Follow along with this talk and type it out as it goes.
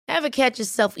Ever catch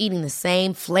yourself eating the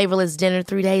same flavorless dinner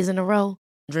 3 days in a row?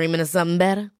 Dreaming of something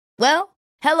better? Well,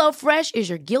 HelloFresh is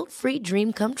your guilt-free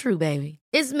dream come true, baby.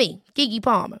 It's me, Keke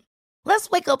Palmer. Let's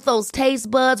wake up those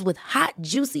taste buds with hot,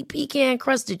 juicy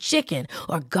pecan-crusted chicken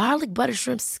or garlic butter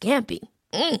shrimp scampi.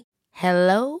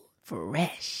 Hello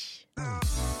Fresh.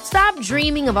 Stop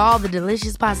dreaming of all the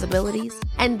delicious possibilities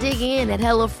and dig in at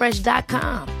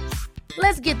HelloFresh.com.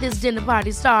 Let's get this dinner party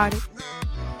started.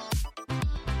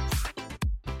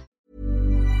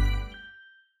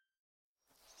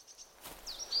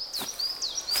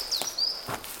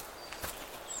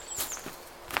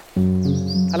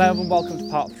 Hello everyone, welcome to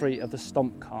part 3 of the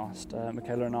Stompcast.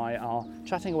 Makala and I are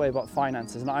chatting away about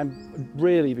finances, and I've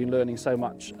really been learning so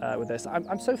much with this.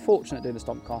 I'm so fortunate doing the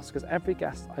Stompcast because every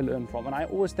guest I learn from, and I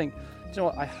always think, do you know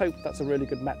what, I hope that's a really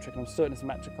good metric, and I'm certain it's a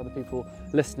metric for the people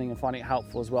listening and finding it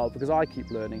helpful as well, because I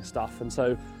keep learning stuff, and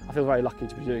so I feel very lucky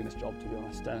to be doing this job, to be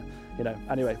honest.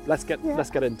 Anyway, let's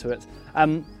get into it.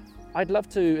 I'd love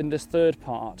to, in this third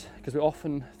part, because we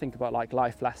often think about like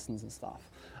life lessons and stuff,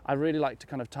 I really like to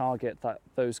kind of target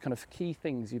those kind of key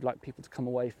things you'd like people to come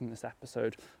away from this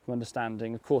episode from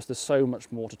understanding. Of course, there's so much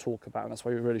more to talk about, and that's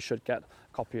why we really should get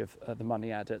a copy of the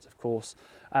Money Edit, of course.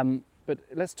 But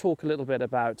let's talk a little bit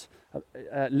about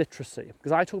literacy,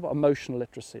 because I talk about emotional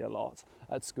literacy a lot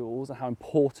at schools and how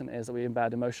important it is that we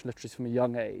embed emotional literacy from a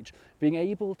young age. Being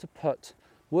able to put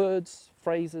words,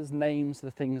 phrases, names to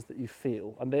the things that you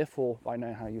feel, and therefore by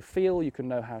knowing how you feel, you can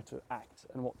know how to act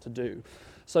and what to do.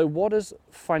 So what does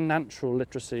financial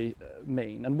literacy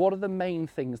mean, and what are the main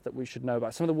things that we should know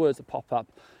about? Some of the words that pop up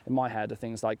in my head are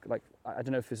things like I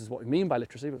don't know if this is what we mean by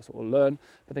literacy, but that's what we'll learn,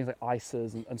 but things like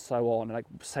ISAs and so on, and like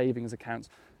savings accounts.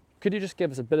 Could you just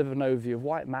give us a bit of an overview of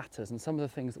why it matters and some of the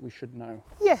things that we should know?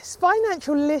 Yes,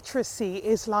 financial literacy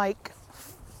is like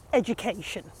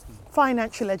education.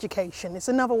 Financial education. It's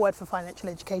another word for financial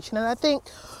education, and I think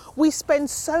we spend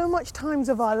so much time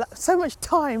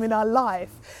in our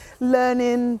life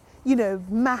learning,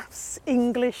 maths,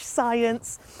 English,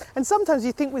 science, and sometimes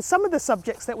you think with some of the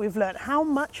subjects that we've learned, how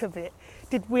much of it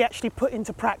did we actually put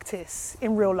into practice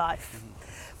in real life?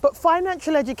 But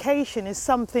financial education is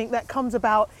something that comes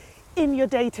about in your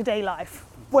day-to-day life,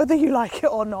 whether you like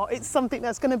it or not. It's something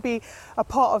that's going to be a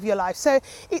part of your life. So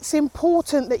it's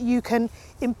important that you can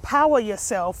empower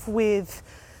yourself with,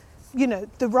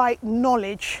 the right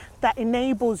knowledge that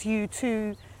enables you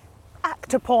to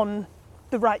act upon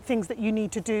the right things that you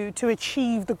need to do to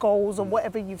achieve the goals or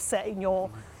whatever you've set in your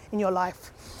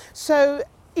life. So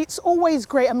it's always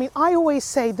great. I mean, I always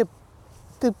say the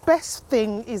best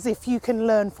thing is if you can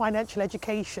learn financial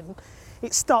education,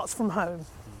 it starts from home,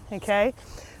 okay?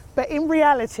 But in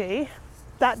reality,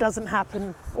 that doesn't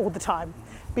happen all the time,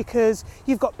 because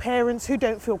you've got parents who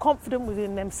don't feel confident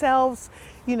within themselves.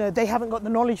 They haven't got the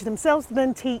knowledge themselves to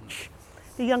then teach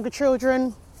the younger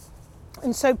children.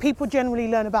 And so people generally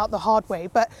learn about the hard way.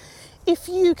 But if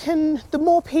you can, the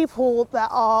more people that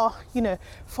are,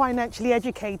 financially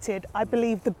educated, I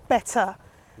believe the better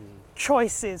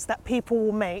choices that people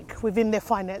will make within their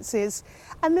finances,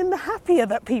 and then the happier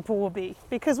that people will be,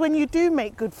 because when you do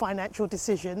make good financial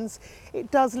decisions,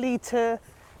 it does lead to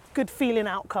good feeling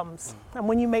outcomes. And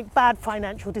when you make bad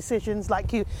financial decisions,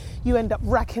 like you end up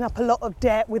racking up a lot of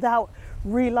debt without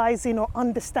realizing or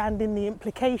understanding the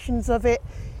implications of it,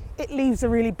 it leaves a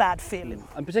really bad feeling.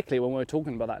 And particularly when we're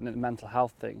talking about that in a mental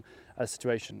health thing,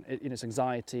 situation, it's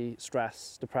anxiety,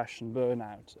 stress, depression,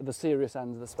 burnout, the serious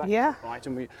ends of the spectrum, right?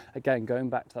 And we, again, going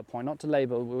back to that point, not to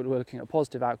label, we're looking at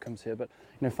positive outcomes here, but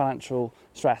financial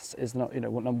stress is not,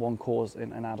 number one cause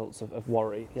in adults of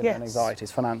worry and anxiety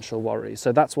is financial worry.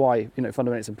 So that's why,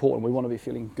 fundamentally it's important. We want to be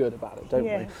feeling good about it, don't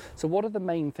we? So what are the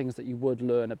main things that you would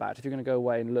learn about if you're going to go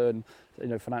away and learn,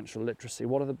 financial literacy?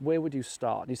 Where would you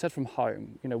start? You said from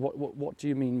home. What do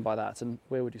you mean by that, and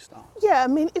where would you start? Yeah, I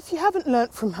mean, if you haven't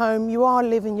learnt from home, you are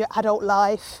living your adult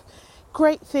life.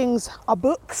 Great things are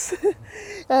books.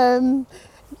 The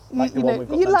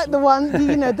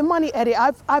Money Edit.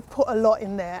 I've put a lot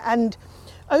in there, and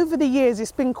over the years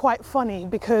it's been quite funny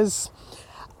because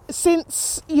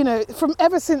since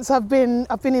ever since I've been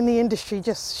in the industry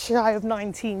just shy of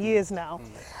 19 years now,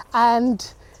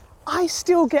 and I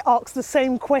still get asked the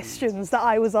same questions that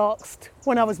I was asked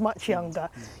when I was much younger.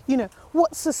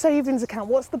 What's a savings account?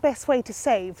 What's the best way to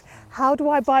save? How do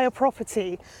I buy a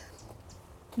property?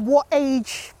 What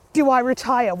age do I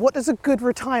retire? What does a good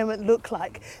retirement look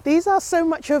like? These are so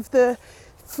much of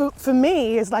for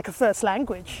me, is like a first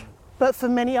language, but for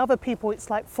many other people, it's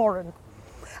like foreign.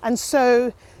 And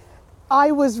so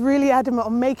I was really adamant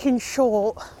on making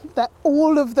sure that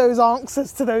all of those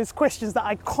answers to those questions that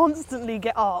I constantly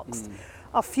get asked,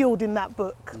 are fueled in that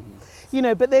book. You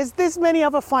know, but there's many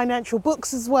other financial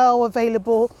books as well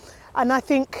available, and I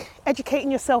think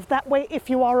educating yourself that way, if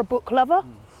you are a book lover.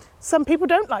 Some people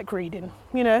don't like reading,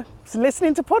 you know, so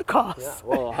listening to podcasts. Yeah,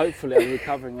 well, hopefully I'm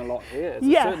recovering a lot here. It's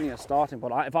certainly a starting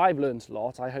point. If I've learned a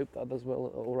lot, I hope that others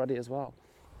will already as well.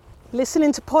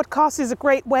 Listening to podcasts is a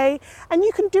great way, and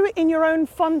you can do it in your own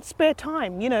fun spare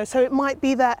time, you know. So it might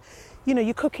be that, you know,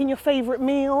 you're cooking your favourite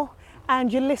meal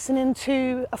and you're listening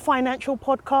to a financial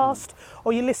podcast,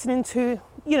 or you're listening to,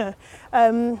 you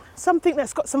know, something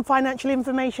that's got some financial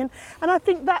information. And I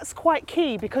think that's quite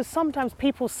key, because sometimes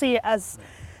people see it as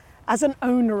an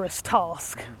onerous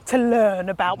task to learn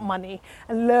about money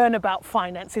and learn about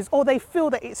finances, or they feel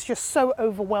that it's just so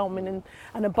overwhelming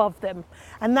and above them.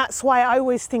 And that's why I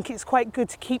always think it's quite good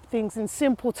to keep things in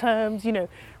simple terms, you know,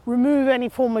 remove any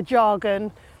form of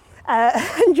jargon,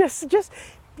 and just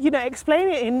you know, explain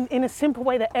it in a simple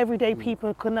way that everyday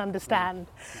people can understand.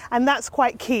 And that's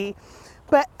quite key.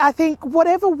 But I think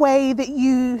whatever way that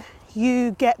you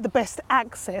get the best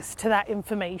access to that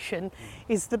information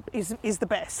is the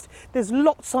best. There's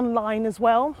lots online as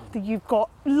well. You've got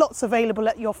lots available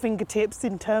at your fingertips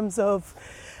in terms of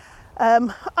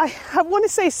I want to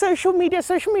say social media.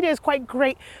 Social media is quite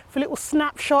great for little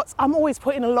snapshots. I'm always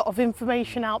putting a lot of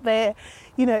information out there,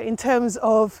 you know, in terms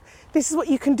of this is what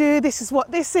you can do, this is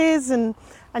what this is, and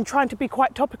trying to be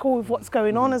quite topical with what's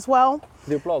going on as well.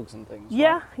 Do blogs and things.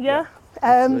 Yeah, right? yeah.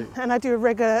 And I do a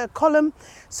regular column.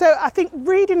 So I think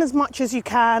reading as much as you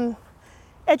can,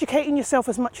 educating yourself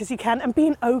as much as you can, and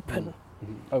being open.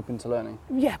 Open to learning.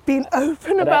 Yeah, being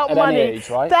open about at money. Any age,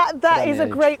 right? That is a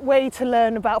great way to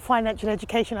learn about financial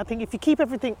education. I think if you keep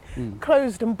everything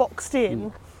closed and boxed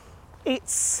in,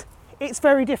 it's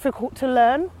very difficult to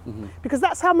learn, because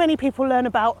that's how many people learn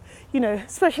about, you know,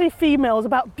 especially females,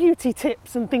 about beauty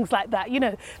tips and things like that. You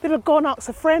know, they'll go and ask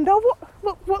a friend, oh,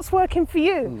 what's working for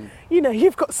you? You know,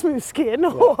 you've got smooth skin,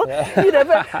 or, you know,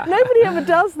 but nobody ever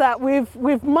does that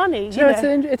with money. You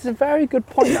know? It's a very good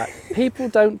point that people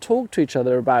don't talk to each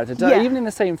other about it, even in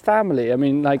the same family. I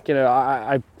mean, like, you know,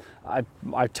 I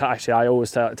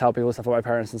always tell people stuff about my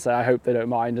parents and say I hope they don't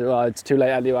mind. Well, it's too late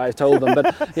anyway, I told them.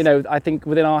 But you know, I think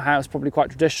within our house, probably quite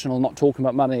traditional, not talking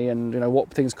about money and, you know,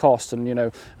 what things cost and, you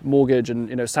know, mortgage and,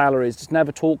 you know, salaries, just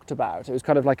never talked about. It was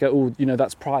kind of like you know,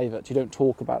 that's private. You don't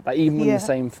talk about that, even within the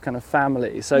same kind of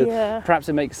family. So perhaps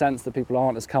it makes sense that people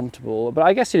aren't as comfortable. But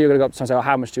I guess you're going to go up to someone and say, oh,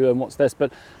 how much do you earn? What's this?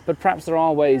 But perhaps there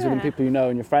are ways within people you know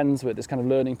and you're friends with, this kind of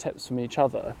learning tips from each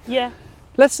other. Yeah.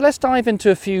 Let's dive into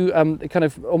a few kind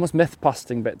of almost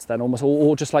myth-busting bits then, almost,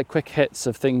 or just like quick hits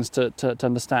of things to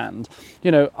understand.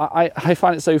 You know, I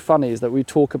find it so funny is that we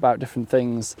talk about different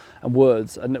things and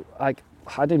words, and like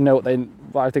I didn't know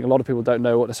I think a lot of people don't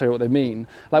know what they mean.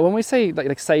 Like when we say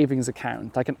like savings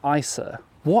account, like an ISA,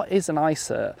 what is an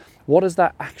ISA? What does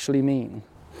that actually mean?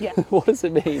 Yeah. What does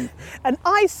it mean? An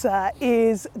ISA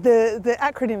is the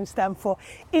acronym stand for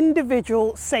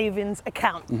Individual Savings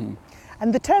Account.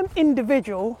 And the term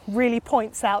individual really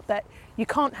points out that you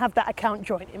can't have that account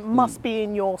joint. It must be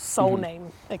in your sole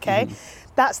name, okay?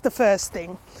 That's the first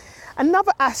thing.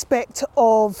 Another aspect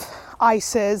of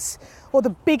ISAs, or the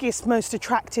biggest, most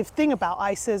attractive thing about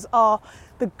ISAs, are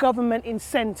the government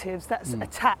incentives that's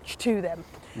attached to them.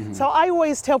 So I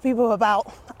always tell people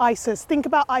about ISAs. Think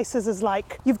about ISAs as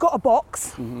like you've got a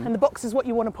box, and the box is what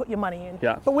you want to put your money in.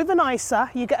 Yeah. But with an ISA,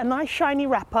 you get a nice shiny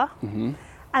wrapper,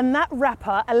 and that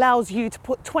wrapper allows you to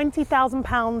put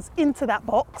 £20,000 into that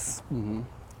box, and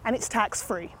it's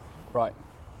tax-free. Right.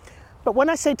 But when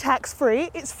I say tax-free,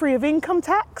 it's free of income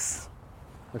tax,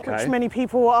 Okay. which many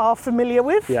people are familiar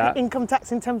with. Yeah. Income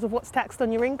tax in terms of what's taxed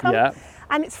on your income. Yeah.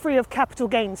 And it's free of capital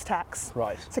gains tax.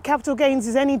 Right. So capital gains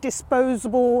is any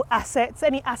disposable assets,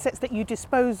 any assets that you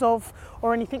dispose of,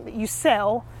 or anything that you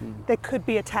sell, there could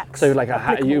be a tax. So like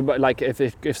applicable.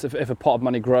 if a pot of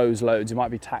money grows loads, you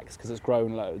might be taxed because it's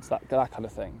grown loads. That kind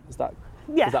of thing. Is that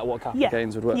what capital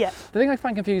gains would work? Yeah. The thing I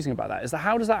find confusing about that is that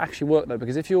how does that actually work though?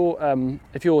 Because if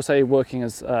you're say working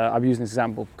as I'm using this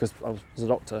example because I was a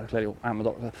doctor, clearly I'm a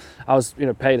doctor. I was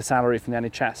paid a salary from the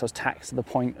NHS. I was taxed to the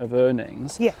point of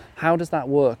earnings. Yeah. How does that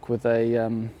work with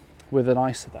an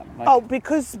ISA then?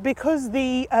 Because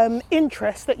the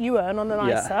interest that you earn on an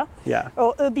ISA,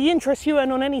 or the interest you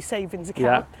earn on any savings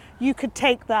account, you could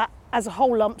take that as a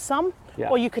whole lump sum,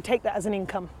 or you could take that as an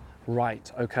income.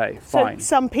 Right, okay, fine. So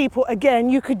some people, again,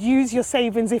 you could use your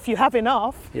savings if you have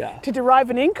enough to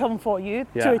derive an income for you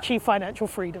to achieve financial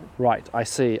freedom. Right, I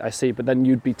see. But then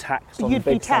you'd be taxed on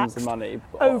big sums of money.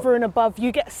 Over and above.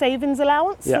 You get savings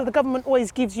allowance. So the government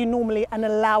always gives you normally an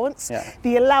allowance. Yeah.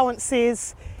 The allowance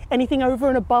is anything over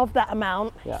and above that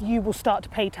amount, Yeah. you will start to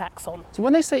pay tax on. So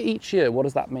when they say each year, what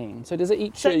does that mean? So does it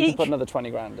each year you can put another 20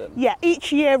 grand in? Yeah,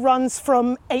 each year runs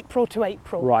from April to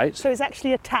April. Right. So it's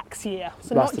actually a tax year.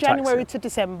 So That's not the tax January year. to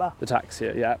December. The tax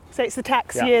year, yeah. So it's the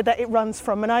tax Yeah. year that it runs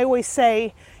from. And I always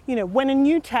say, you know, when a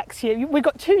new tax year, we've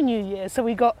got 2 new years. So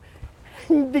we got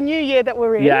the new year that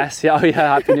we're in. Yes, yeah, oh yeah,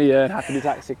 Happy New Year and Happy New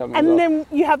Tax Year coming as And well. then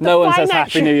you have the No one says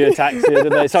financial... Happy New Year tax year, do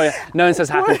they? Sorry, no one says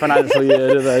Happy Financial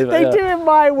Year, do they? But, They yeah. do in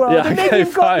my world. Yeah, And then okay,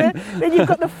 you've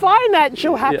got the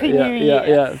financial Happy yeah, New Year.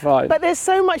 Yeah, fine. But there's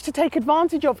so much to take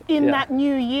advantage of in Yeah. that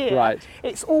new year. Right.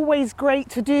 It's always great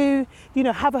to do, you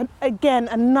know, have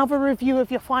another review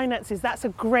of your finances. That's a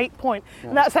great point. Yeah.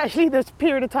 And that's actually the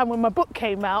period of time when my book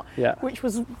came out, Yeah. which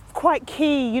was quite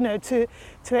key, you know, to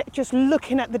just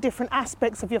looking at the different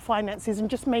aspects of your finances and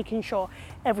just making sure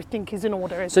everything is in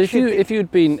order. As So it if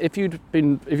should be.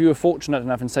 you were fortunate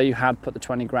enough and say you had put the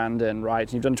 20 grand in, right,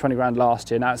 and you've done 20 grand last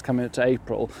year, now it's coming up to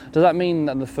April, does that mean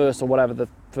that the first or whatever the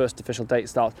first official date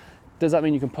starts, does that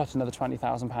mean you can put another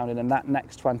 £20,000 in and that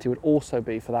next 20 would also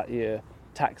be for that year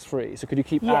tax free? So could you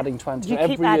keep Yeah, adding 20? you So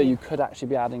keep every year adding. you could actually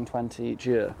be adding 20 each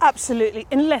year. Absolutely,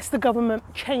 unless the government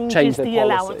changes Change their the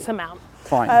policy. allowance amount.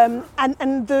 Fine.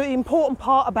 And the important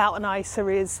part about an ISA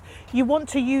is you want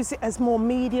to use it as more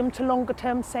medium to longer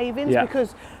term savings, Yeah.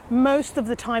 because most of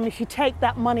the time if you take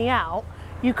that money out,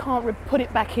 you can't put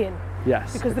it back in.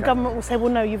 Yes. Because the okay. government will say,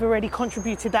 well, no, you've already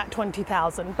contributed that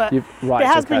 20,000. But Right, there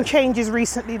has been okay. changes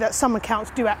recently that some accounts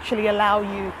do actually allow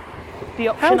you the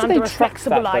How option do they under a track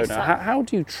flexible that though? ISA. Now?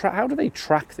 How do they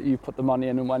track that you put the money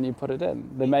in and when you put it in?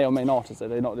 They may or may not, is it?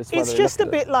 They're not. It's whether they just a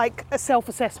look at it. bit like a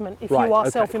self-assessment if Right, you are okay,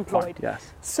 self-employed. fine,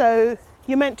 yes. So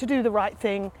you're meant to do the right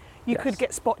thing. You Yes. could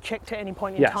get spot checked at any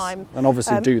point in Yes, time. and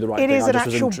obviously do the right thing. It is I an just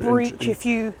was actual intri- breach intri- if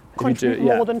you do contribute it,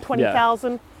 yeah, more than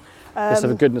 20,000. Just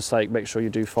for goodness sake, make sure you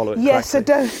do follow it Yes, so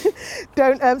correctly.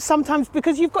 don't sometimes,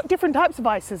 because you've got different types of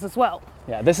ISAs as well.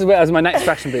 Yeah, this is where, as my next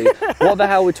question be. What the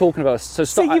hell are we talking about? So,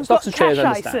 you've stocks got and shares, I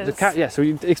cash understand. The ISAs. yeah, so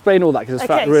you explain all that because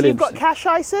it's Okay, really so you've got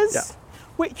interesting. cash ISAs, Yeah.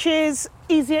 which is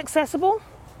easy accessible.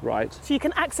 Right. So you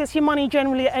can access your money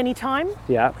generally at any time.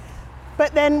 Yeah.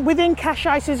 But then within cash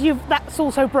ISAs, that's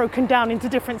also broken down into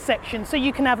different sections. So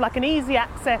you can have like an easy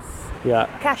access Yeah.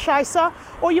 cash ISA,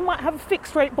 or you might have a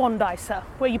fixed rate bond ISA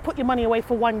where you put your money away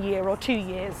for 1 year or 2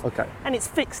 years. Okay. And it's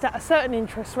fixed at a certain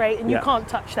interest rate and Yeah. you can't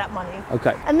touch that money.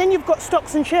 Okay. And then you've got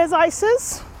stocks and shares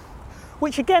ISAs,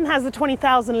 which again has the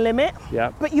 20,000 limit,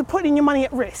 Yeah. but you're putting your money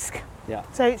at risk. Yeah.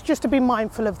 So it's just to be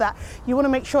mindful of that. You want to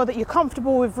make sure that you're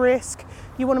comfortable with risk.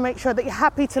 You want to make sure that you're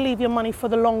happy to leave your money for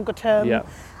the longer term. Yeah.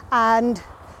 And,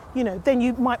 you know, then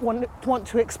you might want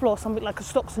to explore something like a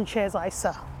stocks and shares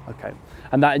ISA. Okay.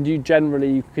 And that you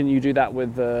generally can you do that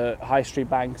with high street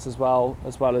banks as well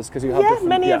as because you have Yeah,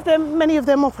 different. many of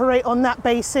them operate on that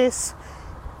basis.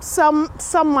 Some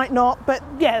might not, but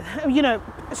yeah, you know,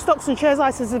 stocks and shares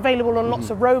ISA is available on lots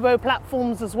of robo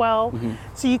platforms as well.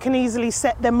 So you can easily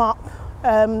set them up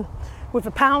with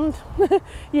 £1,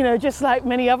 you know, just like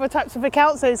many other types of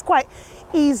accounts. So it's quite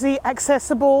easy,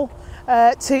 accessible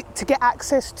to get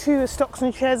access to a stocks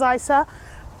and shares ISA.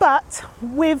 But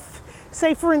with,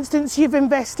 say for instance, you've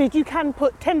invested, you can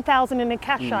put 10,000 in a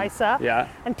cash ISA Yeah.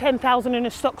 and 10,000 in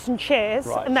a stocks and shares,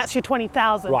 Right. and that's your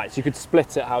 20,000. Right. So you could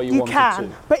split it how you, You wanted can,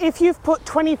 to. but if you've put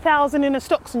 20,000 in a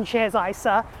stocks and shares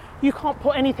ISA, you can't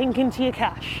put anything into your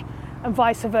cash, and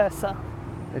vice versa.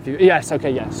 Yes.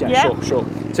 Okay. Yes. Yeah. Sure.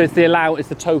 So it's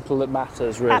the total that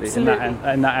matters really Absolutely.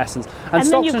 in that essence. And And then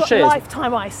stocks you've and got shares.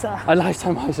 lifetime ISA, A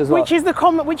lifetime ISA as well. which is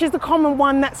the common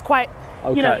one that's quite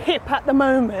you know, Okay. hip at the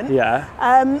moment. Yeah.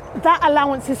 That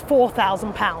allowance is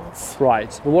 £4,000.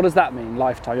 Right. But what does that mean?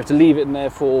 Lifetime. You have to leave it in there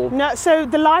for. No, so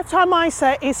the lifetime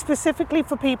ISA is specifically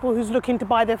for people who's looking to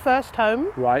buy their first home,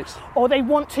 Right. or they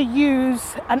want to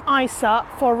use an ISA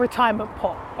for a retirement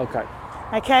pot. Okay.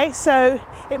 Okay, so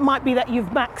it might be that you've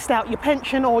maxed out your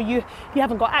pension, or you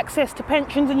haven't got access to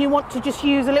pensions and you want to just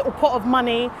use a little pot of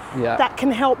money Yeah. that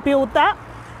can help build that.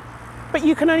 But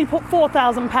you can only put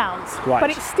 £4,000. Right. But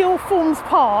it still forms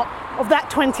part of that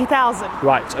 20,000.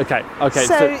 Right. Okay. Okay.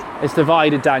 So- So it's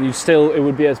divided down. It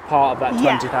would be as part of that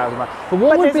Yeah. 20,000. But what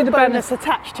But would there's be a the bonus benefit?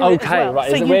 attached to it as Okay, well. right.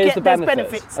 So Is it- you where's get the there's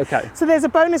benefits? benefits. Okay. So there's a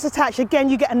bonus attached. Again,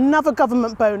 you get another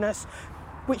government bonus,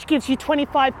 which gives you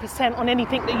 25% on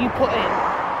anything that you put in.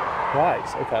 Right.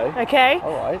 Okay. Okay?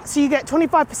 All right. So you get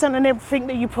 25% on everything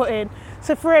that you put in.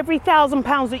 So for every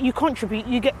 £1,000 that you contribute,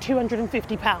 you get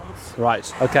 £250.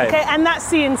 Right. Okay. Okay, and that's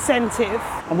the incentive.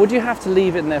 And would you have to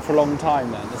leave it in there for a long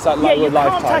time then? Is that Yeah, like you with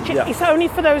can't lifetime? touch it. Yeah. It's only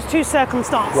for those two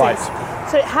circumstances. Right.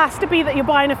 So it has to be that you're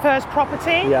buying a first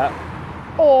property, Yeah.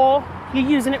 or you're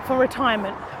using it for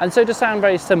retirement. And so to sound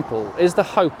very simple, is the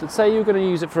hope that say you're going to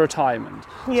use it for retirement.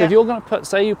 So Yeah. if you're going to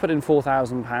say you put in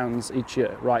 £4,000 each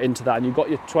year, right, into that, and you've got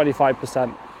your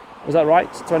 25%, was that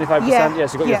right? 25%? Yeah.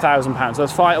 Yes, you've got Yeah. your £1,000. So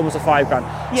that's almost a £5,000.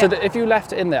 Yeah. So that if you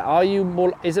left it in there,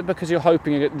 is it because you're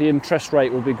hoping that the interest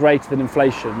rate will be greater than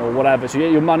inflation or whatever? So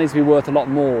your money's be worth a lot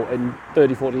more in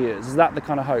 30, 40 years. Is that the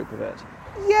kind of hope of it?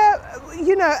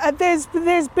 Yeah,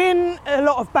 there's been a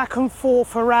lot of back and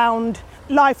forth around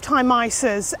lifetime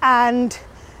ISAs and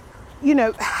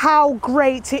how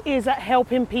great it is at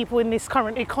helping people in this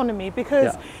current economy,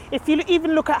 because if you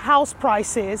even look at house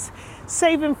prices,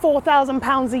 saving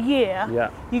 £4,000 a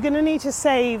year, you're going to need to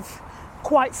save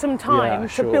quite some time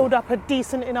to build up a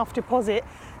decent enough deposit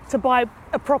to buy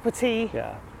a property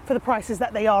for the prices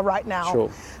that they are right now.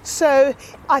 Sure. So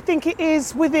I think it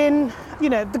is within,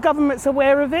 the government's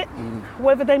aware of it.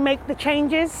 Whether they make the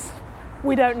changes,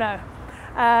 we don't know.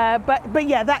 But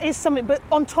yeah, that is something. But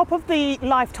on top of the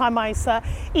lifetime ISA,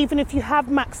 even if you have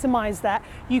maximised that,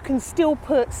 you can still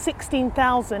put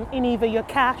 16,000 in either your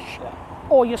cash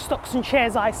or your stocks and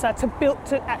shares ISA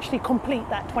to actually complete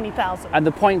that 20,000. And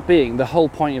the point being, the whole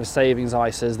point of savings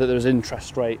ISA is that there's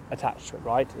interest rate attached to it,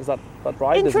 right? Is that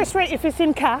right? Interest rate if it's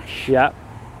in cash. Yeah.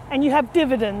 And you have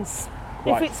dividends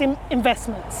Right. if it's in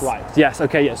investments. Right. Yes.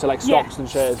 Okay. Yeah. So like stocks and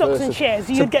shares. Stocks and shares.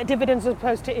 You'd get dividends as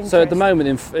opposed to interest. So at the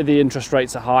moment, the interest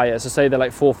rates are higher. So say they're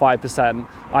like 4 or 5%.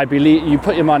 I believe you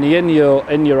put your money in your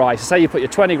ISA. Say you put your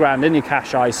 20 grand in your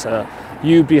cash ISA.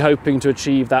 You'd be hoping to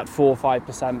achieve that 4 or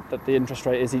 5% that the interest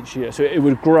rate is each year. So it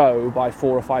would grow by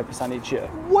 4 or 5% each year.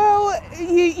 Well,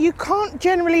 you can't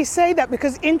generally say that,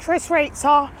 because interest rates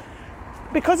are,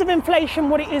 because of inflation,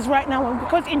 what it is right now, and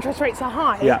because interest rates are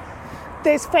high.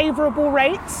 There's favourable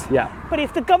rates, but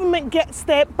if the government gets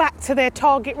back to their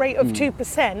target rate of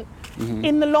 2%,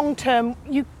 in the long term,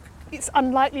 it's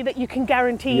unlikely that you can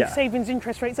guarantee savings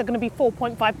interest rates are going to be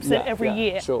 4.5% every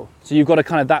year. Sure. So you've got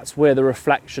to that's where the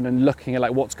reflection and looking at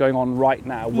like what's going on right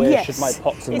now. Where should my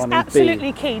pots of money be? It's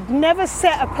absolutely key. Never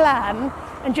set a plan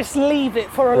and just leave it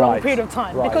for a long period of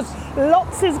time, because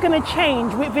lots is going to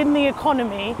change within the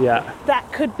economy that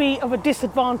could be of a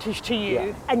disadvantage to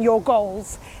you and your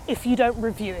goals if you don't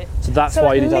review it. So that's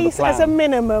why you need to have a plan. At least as a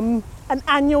minimum, an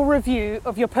annual review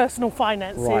of your personal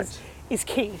finances is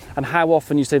key. And how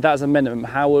often, you say that as a minimum,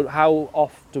 how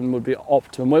often would be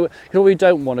optimum? What we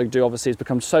don't want to do, obviously, is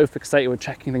become so fixated with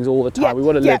checking things all the time. We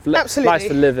want to live life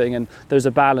for living, and there's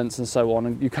a balance and so on,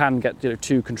 and you can get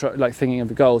too control, like thinking of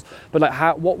the goals. But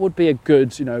like, what would be a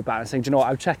good balance? Saying, do you know what,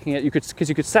 I'm checking it. Because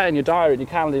you could set in your diary and your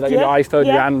calendar, like your iPhone,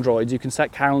 your Android, you can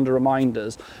set calendar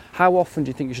reminders. How often do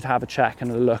you think you should have a check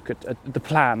and a look at the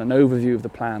plan, an overview of the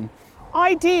plan?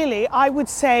 Ideally, I would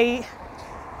say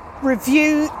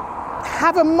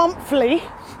have a monthly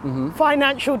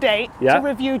financial date to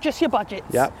review just your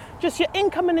budgets, just your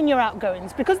incoming and your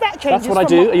outgoings, because that changes. That's what I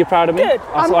do. Are you proud of me? Good.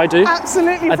 That's what I do.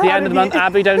 Absolutely proud At the end of the month,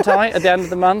 Abby, don't I? At the end of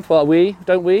the month, well,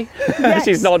 don't we? Yes.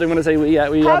 She's nodding when I say we. Yeah,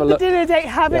 we have a look. Have the dinner date.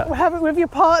 Have it with your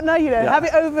partner. Have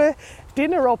it over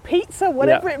dinner or pizza,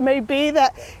 whatever it may be.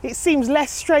 That it seems less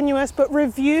strenuous, but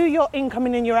review your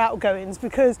incoming and your outgoings,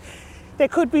 because there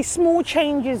could be small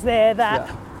changes there that.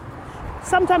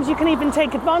 Sometimes you can even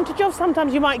take advantage of.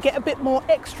 Sometimes you might get a bit more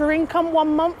extra income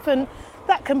one month, and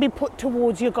that can be put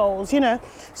towards your goals,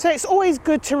 So it's always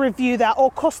good to review that.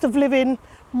 Or cost of living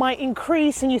might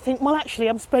increase and you think, well, actually,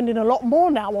 I'm spending a lot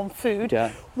more now on food.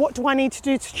 What do I need to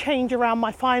do to change around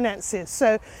my finances?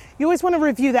 So you always want to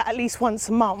review that at least once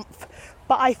a month.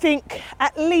 But I think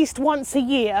at least once a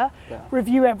year,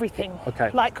 review everything.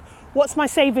 Like, what's my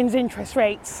savings interest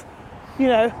rates?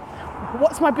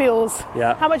 What's my bills?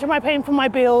 How much am I paying for my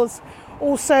bills?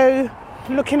 Also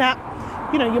looking at,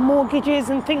 your mortgages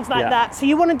and things like that. So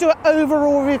you want to do an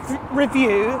overall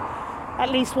review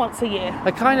at least once a year. I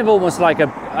kind of almost like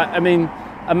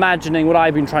imagining what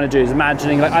I've been trying to do is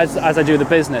imagining, like as I do the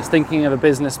business, thinking of a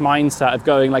business mindset of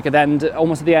going like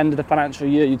almost at the end of the financial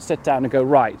year, you'd sit down and go,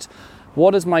 right,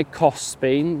 what has my costs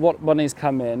been? What money's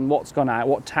come in? What's gone out?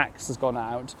 What tax has gone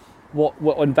out?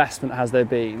 What investment has there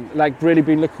been? Like really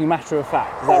been looking matter of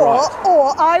fact, is that right?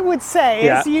 Or I would say,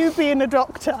 as you being a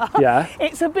doctor,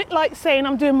 it's a bit like saying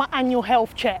I'm doing my annual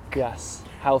health check. Yes,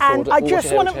 health and audit. I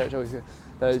just want to...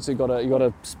 So you got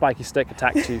a spiky stick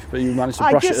attacked you, but you managed to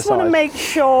brush it aside. I just want to make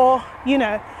sure,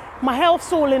 my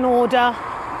health's all in order.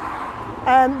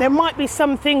 There might be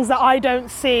some things that I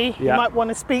don't see. You might want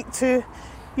to speak to,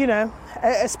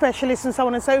 a specialist and so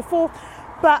on and so forth.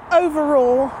 But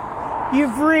overall,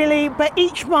 but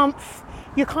each month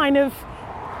you kind of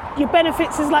Your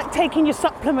benefits is like taking your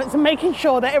supplements and making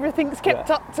sure that everything's kept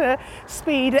up to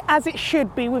speed as it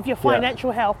should be with your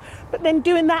financial health. But then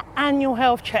doing that annual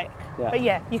health check.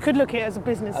 Yeah. But you could look at it as a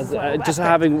business as well. Just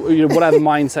having whatever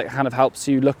mindset kind of helps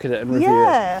you look at it and review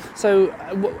it. So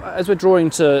as we're drawing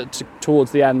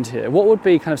towards the end here, what would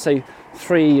be kind of, say,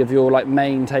 3 of your like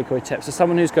main takeaway tips? So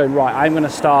someone who's going, right, I'm going to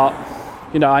start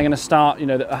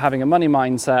having a money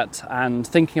mindset and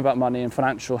thinking about money and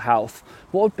financial health.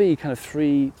 What would be kind of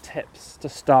 3 tips to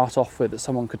start off with that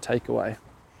someone could take away?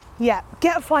 Yeah,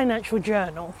 get a financial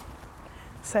journal.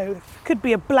 So it could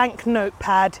be a blank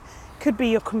notepad, could be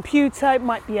your computer, it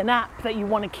might be an app that you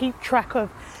want to keep track of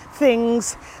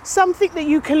things, something that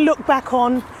you can look back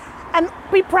on and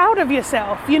be proud of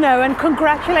yourself, and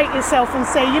congratulate yourself and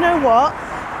say, you know what,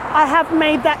 I have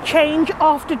made that change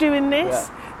after doing this.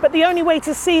 Yeah. But the only way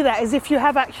to see that is if you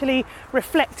have actually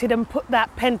reflected and put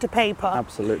that pen to paper.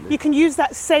 Absolutely. You can use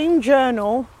that same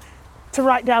journal to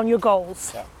write down your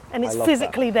goals. Yeah. And it's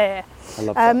physically there. I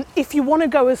love that. If you want to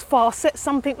go as far, set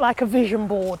something like a vision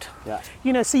board.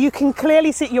 Yeah. So you can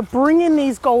clearly see you're bringing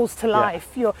these goals to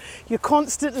life. Yeah. You're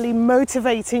constantly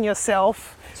motivating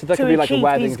yourself. So that could be like a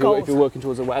wedding. If you're working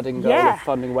towards a wedding goal, of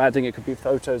funding a wedding, it could be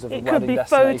photos of a wedding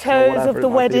destination. It could be photos of the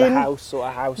wedding. A house or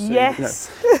a house.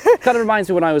 Yes. Kind of reminds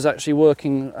me when I was actually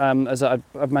working, as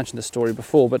I've mentioned this story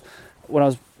before, but when I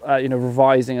was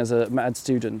revising as a med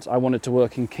student, I wanted to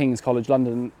work in King's College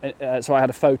London, so I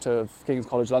had a photo of King's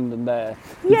College London there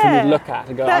for me to look at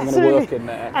and go, I'm going to work in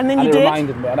there. And then it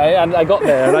reminded me, and I got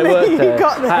there and I worked there.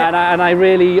 Got there. And I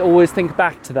really always think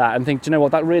back to that and think, do you know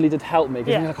what, that really did help me,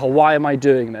 because you're like, why am I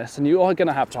doing this? And you are going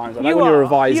to have times like when you're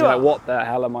revising, like, what the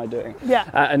hell am I doing? Yeah.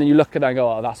 And then you look at it and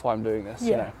go, oh, that's why I'm doing this.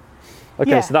 Yeah.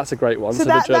 Okay, so that's a great one. So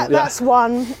that's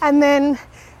one. And then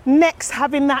next,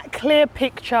 having that clear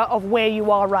picture of where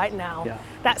you are right now. Yeah.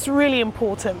 That's really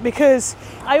important, because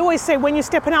I always say when you're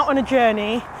stepping out on a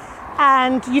journey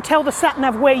and you tell the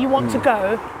sat-nav where you want to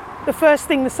go, the first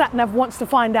thing the sat-nav wants to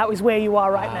find out is where you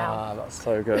are right now. That's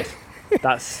so good.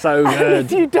 That's so good.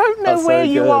 If you don't know where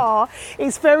you are,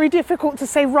 it's very difficult to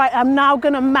say, right, I'm now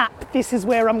going to map, this is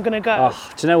where I'm going to go.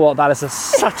 Oh, do you know what? That is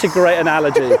such a great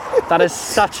analogy. That is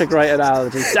such a great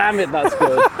analogy. Damn it, that's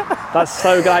good. That's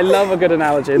so good. I love a good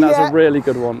analogy, and that's a really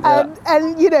good one.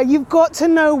 And you've got to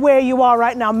know where you are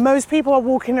right now. Most people are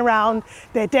walking around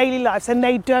their daily lives and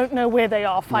they don't know where they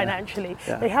are financially.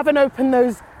 Yeah. They haven't opened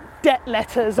those debt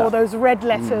letters or those red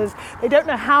letters. They don't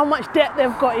know how much debt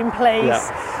they've got in place.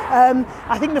 Yeah.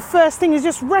 I think the first thing is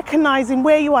just recognizing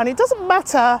where you are. And it doesn't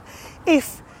matter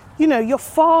if you're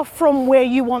far from where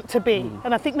you want to be.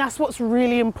 And I think that's what's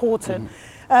really important.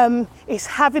 Is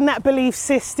having that belief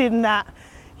system that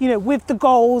with the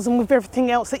goals and with everything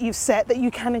else that you've set, that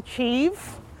you can achieve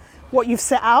what you've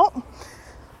set out.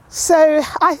 So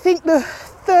I think the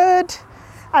third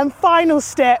and final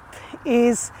step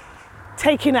is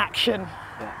taking action.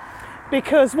 Yeah.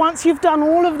 Because once you've done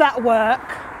all of that work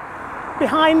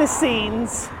behind the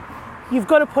scenes, you've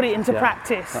got to put it into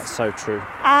practice. That's so true.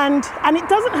 And it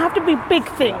doesn't have to be big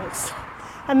things.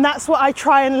 Yeah. And that's what I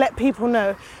try and let people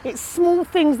know. It's small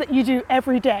things that you do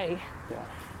every day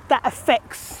that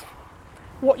affects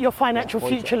what your financial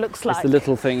future looks like. It's the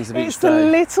little things of each day.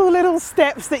 It's the little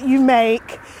steps that you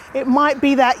make. It might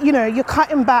be that, you're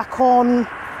cutting back on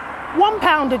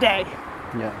 £1 a day.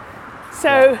 Yeah.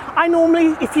 So I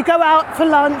normally, if you go out for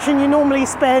lunch and you normally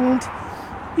spend,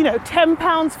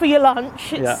 £10 for your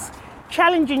lunch, it's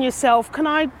challenging yourself. Can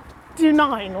I do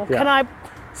 9 or can I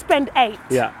spend 8?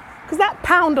 Yeah. Because that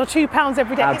 £1 or £2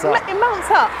 every day, it mounts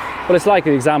up. Well, it's like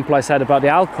the example I said about the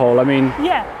alcohol. I mean,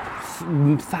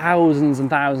 thousands and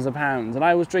thousands of pounds. And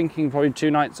I was drinking probably 2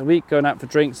 nights a week, going out for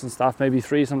drinks and stuff, maybe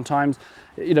 3 sometimes.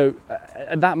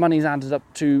 And that money's added up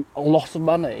to a lot of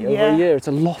money over a year. It's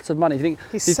a lot of money. Think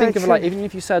of it like, even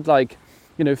if you said like,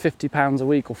 £50 a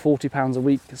week or £40 a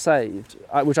week saved,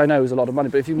 which I know is a lot of money,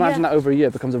 but if you imagine that over a year,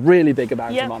 it becomes a really big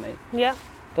amount of money. Yeah.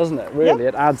 Doesn't it? Really,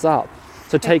 it adds up.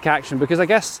 So take action, because I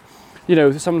guess,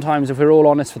 sometimes if we're all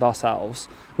honest with ourselves,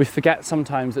 we forget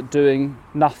sometimes that doing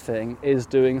nothing is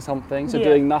doing something. So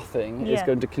doing nothing is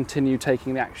going to continue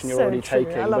taking the action you're already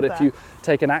taking. But if you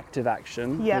take an active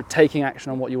action, you're taking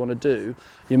action on what you want to do,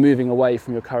 you're moving away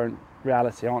from your current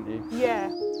reality, aren't you? Yeah.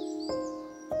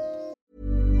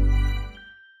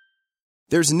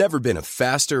 There's never been a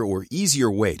faster or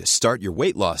easier way to start your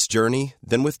weight loss journey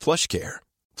than with PlushCare.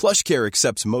 PlushCare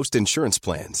accepts most insurance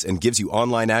plans and gives you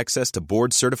online access to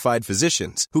board-certified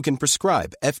physicians who can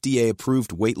prescribe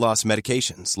FDA-approved weight loss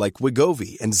medications like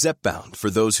Wegovy and Zepbound for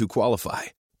those who qualify.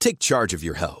 Take charge of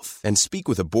your health and speak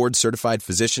with a board-certified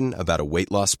physician about a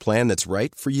weight loss plan that's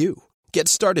right for you. Get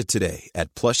started today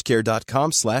at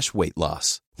plushcare.com/weight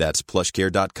loss. That's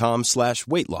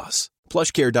plushcare.com/weight loss.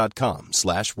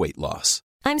 plushcare.com/weight loss.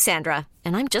 I'm Sandra,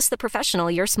 and I'm just the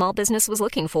professional your small business was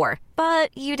looking for.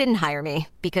 But you didn't hire me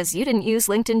because you didn't use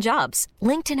LinkedIn Jobs.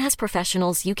 LinkedIn has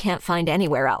professionals you can't find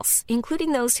anywhere else,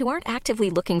 including those who aren't actively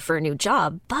looking for a new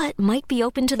job, but might be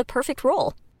open to the perfect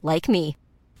role, like me.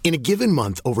 In a given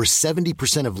month, over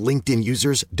 70% of LinkedIn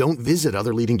users don't visit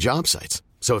other leading job sites.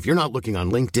 So if you're not looking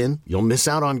on LinkedIn, you'll miss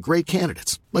out on great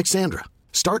candidates like Sandra.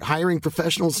 Start hiring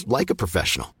professionals like a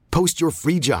professional. Post your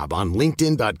free job on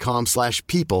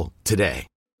linkedin.com/people today.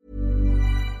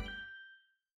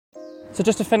 So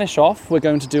just to finish off, we're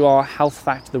going to do our health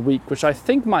fact of the week, which I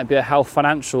think might be a health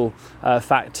financial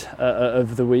fact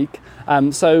of the week.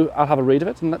 So I'll have a read of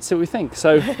it and let's see what we think.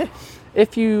 So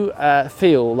if you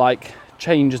feel like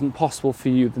change isn't possible for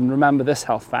you, then remember this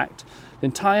health fact. The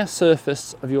entire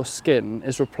surface of your skin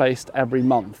is replaced every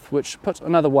month, which put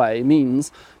another way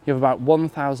means you have about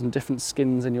 1,000 different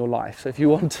skins in your life. So if you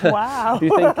want to, Wow. if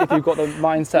you think if you've got the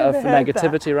mindset of Never heard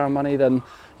negativity around money, then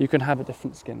you can have a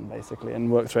different skin basically and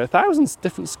work through it. 1,000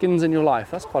 different skins in your life.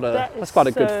 That's quite a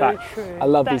good so fact. true. I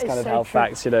love That these is kind of so health true.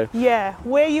 facts, you know. Yeah,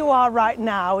 where you are right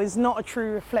now is not a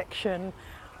true reflection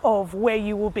of where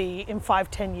you will be in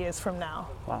 5-10 years from now.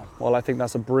 Wow. Well, I think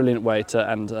that's a brilliant way to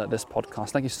end this podcast.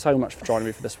 Thank you so much for joining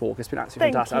me for this walk. It's been absolutely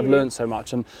Thank fantastic. I've you. learned so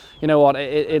much, and you know what?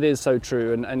 It is so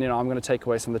true. And you know, I'm going to take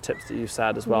away some of the tips that you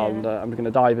said as well, Yeah. and I'm going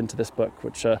to dive into this book,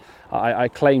 which I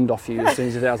claimed off you as soon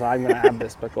as you did. I was like, I'm going to have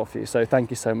this book off you. So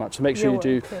thank you so much. So make sure You're you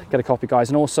do welcome. get a copy, guys.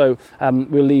 And also,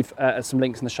 we'll leave some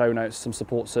links in the show notes, some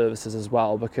support services as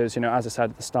well, because you know, as I said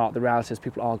at the start, the reality is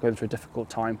people are going through a difficult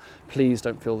time. Please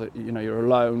don't feel that you know you're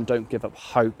alone. Don't give up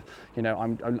hope. You know,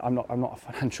 I'm not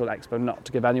a financial expert, not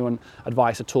to give anyone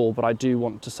advice at all, but I do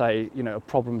want to say, you know, a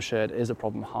problem shared is a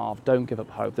problem halved. Don't give up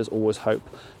hope. There's always hope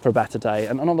for a better day.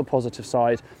 And on the positive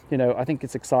side, you know, I think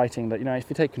it's exciting that, you know, if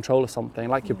you take control of something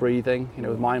like your breathing, you know,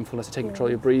 with mindfulness, you take control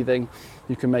of your breathing,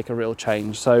 you can make a real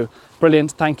change. So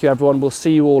brilliant. Thank you, everyone. We'll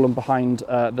see you all on behind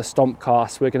the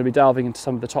Stompcast. We're going to be delving into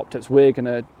some of the top tips we're going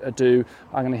to do.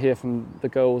 I'm going to hear from the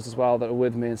girls as well that are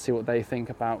with me and see what they think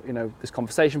about, you know, this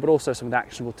conversation, but also some of the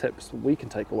actionable tips that we can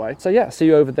take away. So yeah, see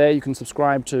you over there. You can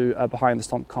subscribe to Behind the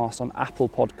Stompcast on Apple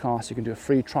Podcasts. You can do a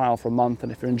free trial for a month,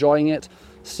 and if you're enjoying it,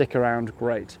 stick around.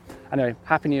 Great. Anyway,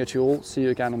 Happy New Year to you all. See you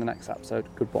again on the next episode.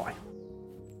 Goodbye.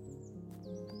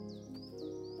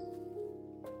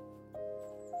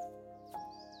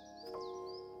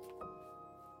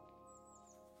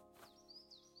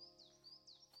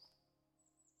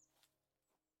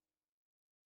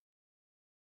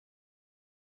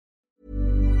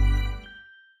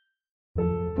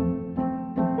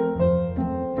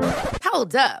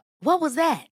 Hold up. What was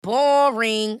that?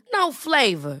 Boring. No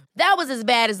flavor. That was as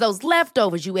bad as those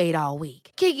leftovers you ate all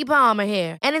week. Keke Palmer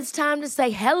here, and it's time to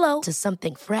say hello to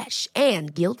something fresh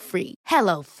and guilt-free.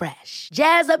 Hello Fresh.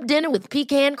 Jazz up dinner with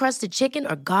pecan-crusted chicken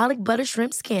or garlic butter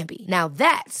shrimp scampi. Now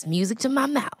that's music to my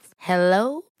mouth.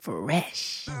 Hello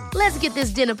Fresh. Let's get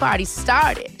this dinner party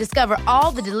started. Discover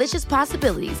all the delicious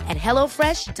possibilities at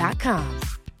hellofresh.com.